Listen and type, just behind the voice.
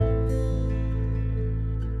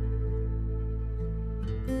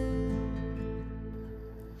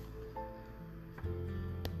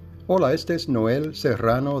Hola, este es Noel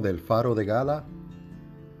Serrano del Faro de Gala,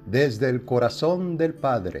 desde el corazón del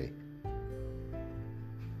Padre.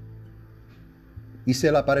 Y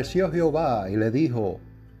se le apareció Jehová y le dijo: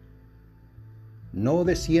 no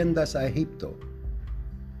desciendas a Egipto,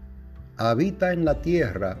 habita en la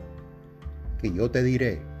tierra que yo te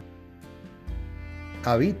diré.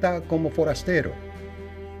 Habita como forastero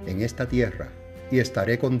en esta tierra, y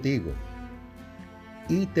estaré contigo,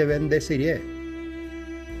 y te bendeciré.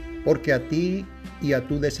 Porque a ti y a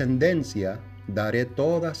tu descendencia daré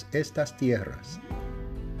todas estas tierras,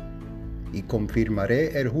 y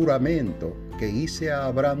confirmaré el juramento que hice a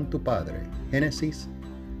Abraham tu padre. Génesis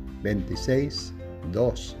 26,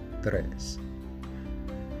 2, 3.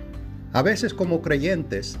 A veces como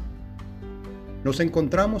creyentes nos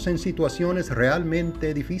encontramos en situaciones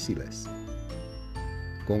realmente difíciles.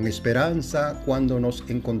 Con esperanza, cuando nos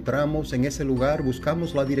encontramos en ese lugar,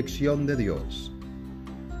 buscamos la dirección de Dios.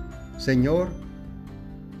 Señor,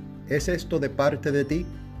 ¿es esto de parte de ti?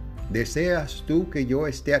 ¿Deseas tú que yo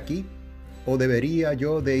esté aquí? ¿O debería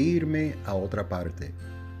yo de irme a otra parte?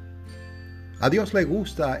 A Dios le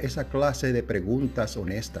gusta esa clase de preguntas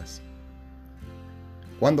honestas.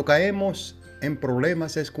 Cuando caemos en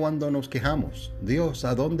problemas es cuando nos quejamos. Dios,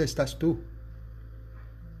 ¿a dónde estás tú?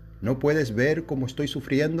 ¿No puedes ver cómo estoy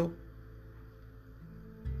sufriendo?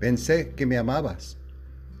 Pensé que me amabas.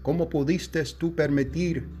 ¿Cómo pudiste tú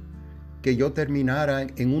permitir que yo terminara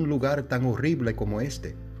en un lugar tan horrible como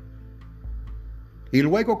este? Y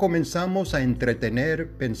luego comenzamos a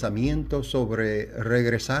entretener pensamientos sobre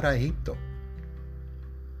regresar a Egipto,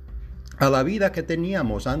 a la vida que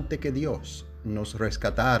teníamos antes que Dios nos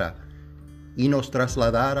rescatara y nos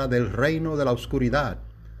trasladara del reino de la oscuridad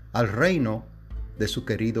al reino de su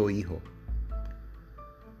querido Hijo.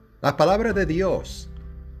 Las palabras de Dios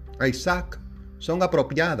a Isaac son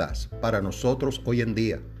apropiadas para nosotros hoy en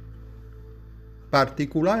día,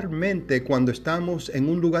 particularmente cuando estamos en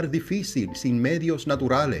un lugar difícil sin medios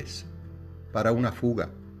naturales para una fuga.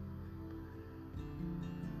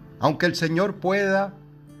 Aunque el Señor pueda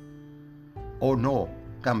o no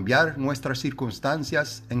cambiar nuestras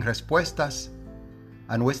circunstancias en respuestas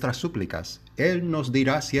a nuestras súplicas, Él nos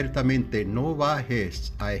dirá ciertamente: no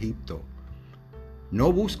bajes a Egipto.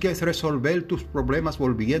 No busques resolver tus problemas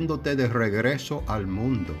volviéndote de regreso al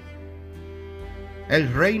mundo.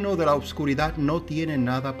 El reino de la oscuridad no tiene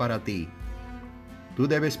nada para ti. Tú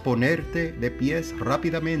debes ponerte de pies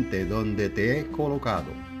rápidamente donde te he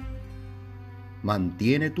colocado.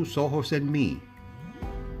 Mantiene tus ojos en mí.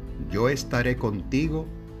 Yo estaré contigo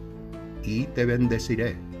y te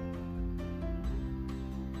bendeciré.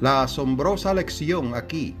 La asombrosa lección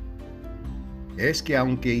aquí es que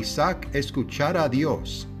aunque Isaac escuchara a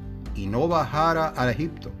Dios y no bajara a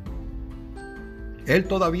Egipto, él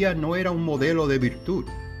todavía no era un modelo de virtud.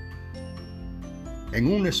 En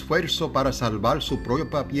un esfuerzo para salvar su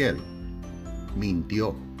propia piel,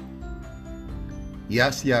 mintió. Y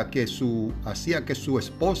hacía que su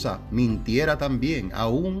esposa mintiera también.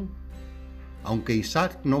 Aunque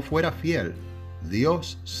Isaac no fuera fiel,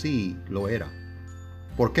 Dios sí lo era.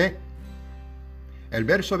 ¿Por qué? El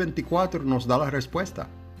verso 24 nos da la respuesta.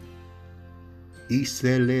 Y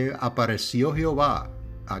se le apareció Jehová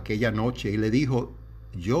aquella noche y le dijo: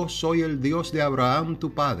 yo soy el Dios de Abraham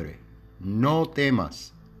tu padre, no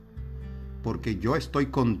temas, porque yo estoy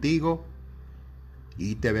contigo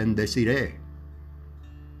y te bendeciré,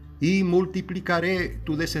 y multiplicaré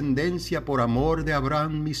tu descendencia por amor de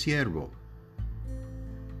Abraham mi siervo.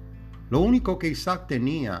 Lo único que Isaac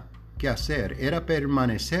tenía que hacer era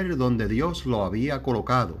permanecer donde Dios lo había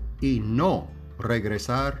colocado y no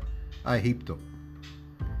regresar a Egipto.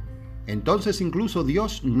 Entonces incluso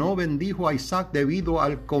Dios no bendijo a Isaac debido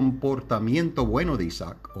al comportamiento bueno de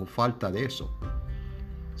Isaac, o falta de eso,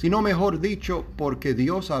 sino mejor dicho, porque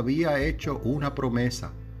Dios había hecho una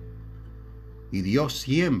promesa, y Dios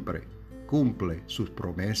siempre cumple sus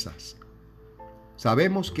promesas.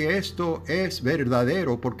 Sabemos que esto es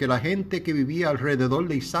verdadero porque la gente que vivía alrededor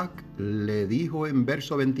de Isaac le dijo en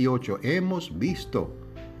verso 28, hemos visto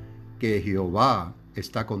que Jehová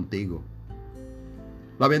está contigo.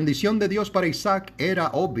 La bendición de Dios para Isaac era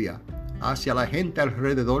obvia hacia la gente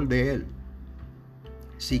alrededor de él.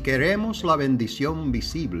 Si queremos la bendición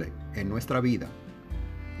visible en nuestra vida,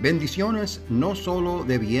 bendiciones no solo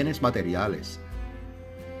de bienes materiales,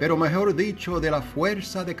 pero mejor dicho, de la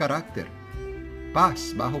fuerza de carácter,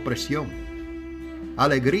 paz bajo presión,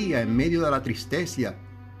 alegría en medio de la tristeza,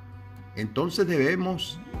 entonces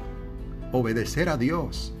debemos obedecer a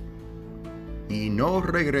Dios y no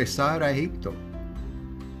regresar a Egipto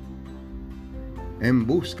en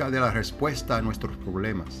busca de la respuesta a nuestros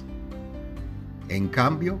problemas. En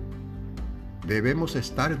cambio, Debemos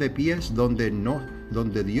estar de pies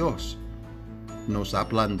donde Dios nos ha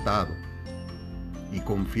plantado y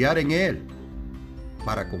confiar en Él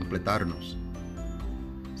para completarnos.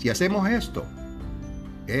 Si hacemos esto,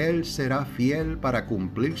 Él será fiel para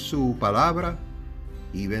cumplir su palabra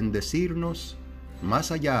y bendecirnos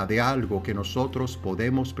más allá de algo que nosotros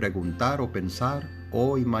podemos preguntar o pensar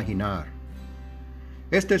o imaginar.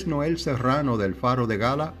 Este es Noel Serrano del Faro de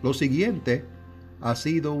Gala. Lo siguiente ha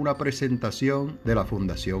sido una presentación de la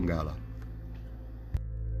Fundación Gala.